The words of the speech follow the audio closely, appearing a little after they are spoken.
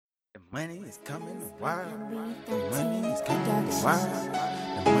Money is coming a while. The money is coming a while.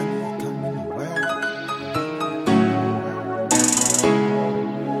 The money is coming a while.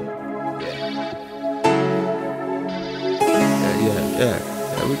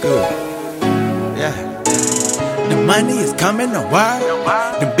 Yeah, we good. Yeah. The money is coming a while.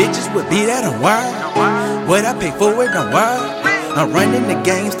 The bitches will be there a while. What I pay for it a while. I'm running the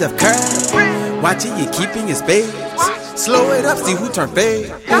game, stuff curve. Watching you keeping your space. Slow it up, see who turn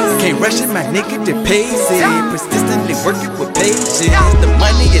fade. Can't rush it, my nigga, to pace it. Persistently working with patience. The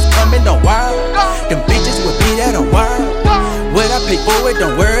money is coming a while. Them bitches will be there a while. What I pay for it,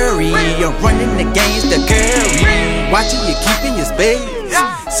 don't worry. I'm running the games to carry. Watching you keeping your space.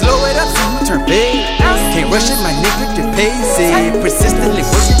 Slow it up, see who turn fade. Can't rush it, my nigga, to pace it. Persistently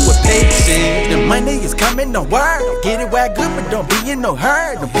working with patience. The money is coming a while. Get it where good, but don't be in no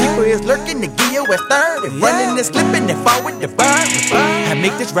hurry. The people is lurking to give you a third. And running and slipping and fall with the bird. I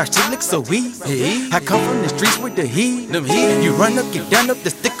make this rap shit look so easy. I come from the streets with the heat. You run up, get done up, the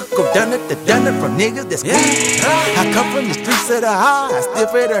sticker go down up, the done up from niggas that's weak. I come from the streets of the high. I still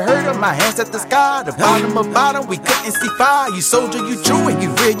feel the hurt of my hands at the sky. The bottom of bottom, we couldn't see fire. You soldier, you true, and you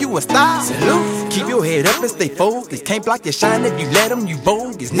real, you a star. Salute. Keep your head up and stay focused. Can't block your shine if you let them, you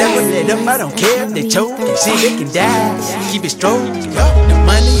bogus. Never let up, I don't care if they choke. Shit, they can die. Keep it strong. The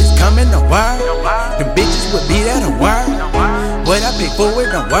money is coming a while. The bitches will be there a while. What I pay for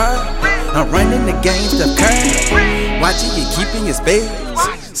it a while. I'm running the game, stuff curve. Watching you keeping your space.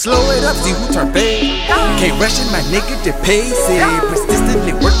 Slow it up, see who turn fade. Can't rush it, my nigga, to pace it.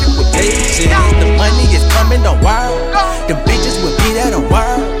 Persistently working with patience. The money is coming a while. The bitches will be there a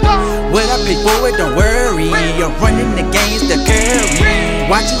while. What I pay for it, don't worry. I'm running the games to carry.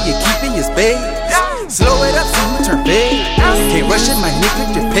 Watching you keeping your space. Slow it up, see who turn fade. Can't rush it, my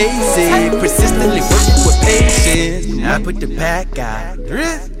nigga, to pace it. Persistently working with patience. I put the pack out.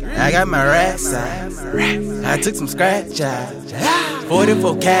 I got my racks out. I took some scratch out.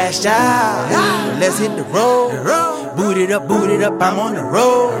 44 cash out. Let's hit the road. Boot it up, I'm on the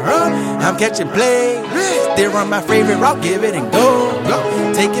road. I'm catching plays. Still on my favorite route, give it and go.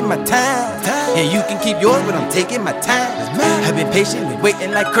 Taking my time. And you can keep yours, but I'm taking my time. I've been patiently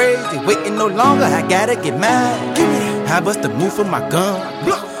waiting like crazy. Waiting no longer, I gotta get mine. I bust a move for my gun.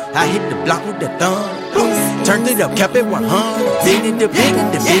 I hit the block with the thumb. Turned it up, kept it 100. Bend it,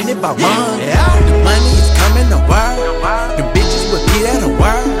 bend it by one. The money is coming a while. The bitches will be there a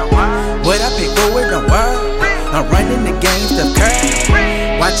while. What I pay for it a while. I'm running the game, stuff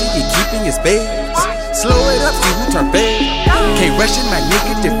curve. Watching you keeping your space. Slow it up, see who turn fade. Can't rush it, my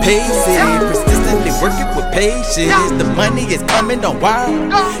nigga, to pace it. Persistently working with patience. The money is coming a while.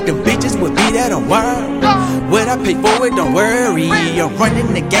 Them bitches will be there a while. What I pay for it, don't worry. I'm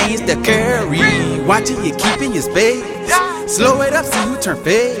running the games to carry. Watching you keeping your space. Slow it up, see who turn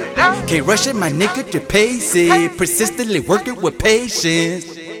fade. Can't rush it, my nigga, to pace it. Persistently working with patience.